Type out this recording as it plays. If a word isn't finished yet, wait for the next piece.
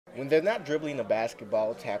When they're not dribbling a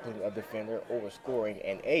basketball, tackling a defender, or scoring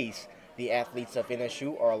an ace, the athletes of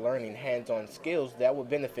NSU are learning hands-on skills that will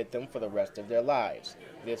benefit them for the rest of their lives.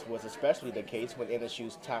 This was especially the case when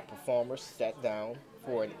NSU's top performers sat down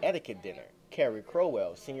for an etiquette dinner. Carrie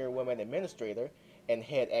Crowell, senior women administrator and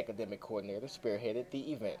head academic coordinator, spearheaded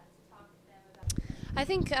the event. I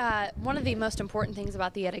think one of the most important things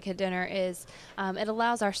about the etiquette dinner is it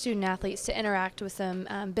allows our student athletes to interact with some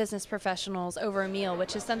business professionals over a meal,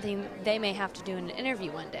 which is something they may have to do in an interview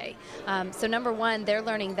one day. So number one, they're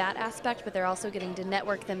learning that aspect, but they're also getting to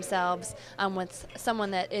network themselves with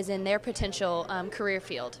someone that is in their potential career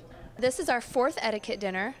field. This is our fourth etiquette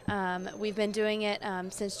dinner. We've been doing it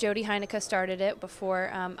since Jody Heineke started it before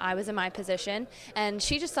I was in my position, and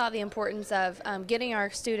she just saw the importance of getting our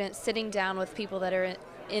students sitting down with people that are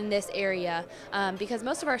in this area because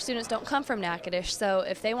most of our students don't come from Natchitoches, so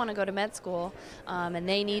if they want to go to med school and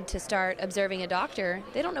they need to start observing a doctor,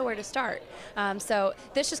 they don't know where to start. So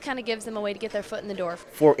this just kind of gives them a way to get their foot in the door.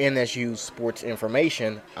 For NSU Sports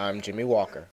Information, I'm Jimmy Walker.